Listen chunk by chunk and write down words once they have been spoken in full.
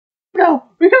No,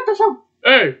 we got the song.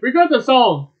 Hey, we got the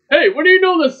song. Hey, what do you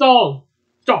know the song?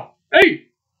 Stop. Hey!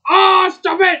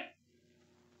 Stop it!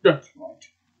 That's right.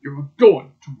 You're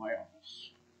going to my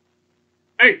office.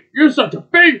 Hey, you're such a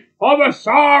big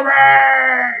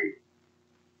sorry!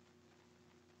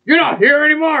 You're not here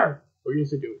anymore! Oh,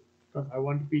 yes I do. Because I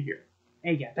want to be here.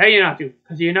 Hey, yeah, that you're not doing.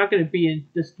 Because you're not going to be in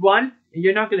this one. And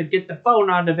you're not going to get the phone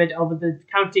out of it over the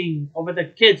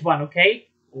kids one, okay?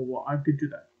 Oh, well, I could do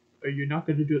that. You're not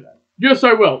going to do that. Yes,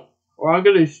 I will. Or I'm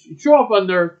going to show up on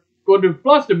there, going to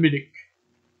blast the medic.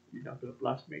 You're not going to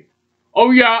blast me.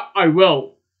 Oh, yeah, I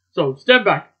will. So, step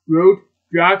back. Groot,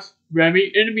 Drax,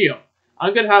 Remy, and Emile.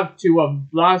 I'm going to have to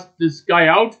blast this guy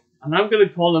out, and I'm going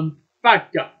to call him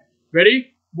Fat Guy.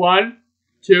 Ready? 1,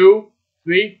 2,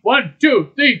 3. 1,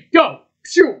 2, 3, go!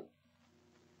 Pshoo!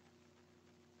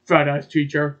 Fat ass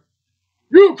teacher.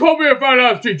 You call me a fat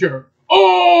ass teacher!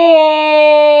 Oh!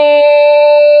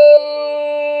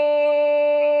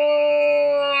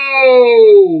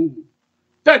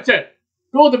 That's it!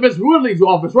 Go to Miss Woodley's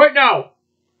office right now!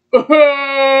 I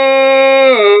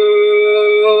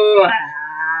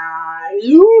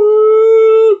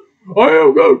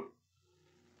am good!